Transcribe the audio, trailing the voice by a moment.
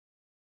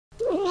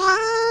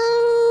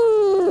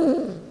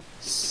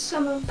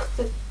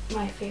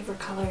my favorite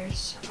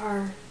colors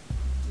are,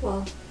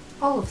 well,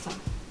 all of them.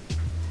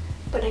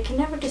 But I can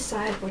never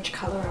decide which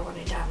color I want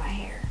to dye my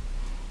hair.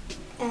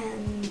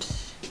 And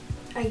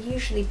I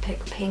usually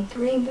pick pink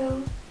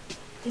rainbow.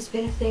 It's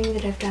been a thing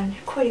that I've done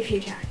quite a few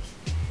times.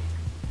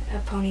 A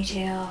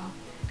ponytail,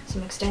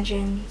 some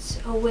extensions,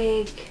 a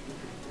wig,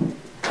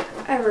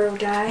 a row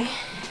dye.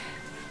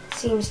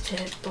 Seems to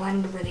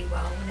blend really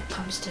well when it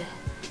comes to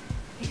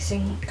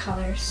mixing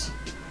colors.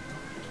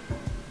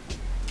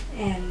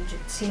 And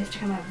it seems to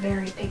come out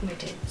very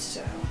pigmented,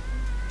 so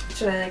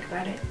that's what I like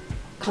about it.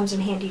 Comes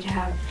in handy to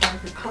have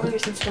darker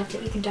colors and stuff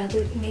that you can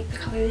dilute and make the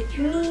color that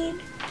you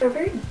need. They're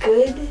very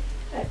good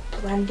at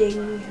blending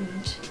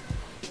and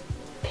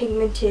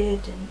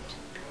pigmented and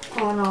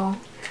all in all.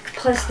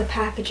 Plus the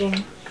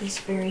packaging is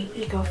very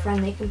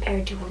eco-friendly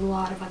compared to a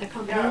lot of other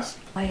companies.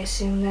 I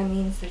assume that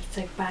means that it's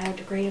like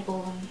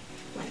biodegradable and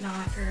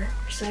whatnot, or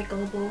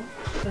recyclable,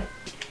 but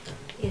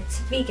it's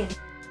vegan.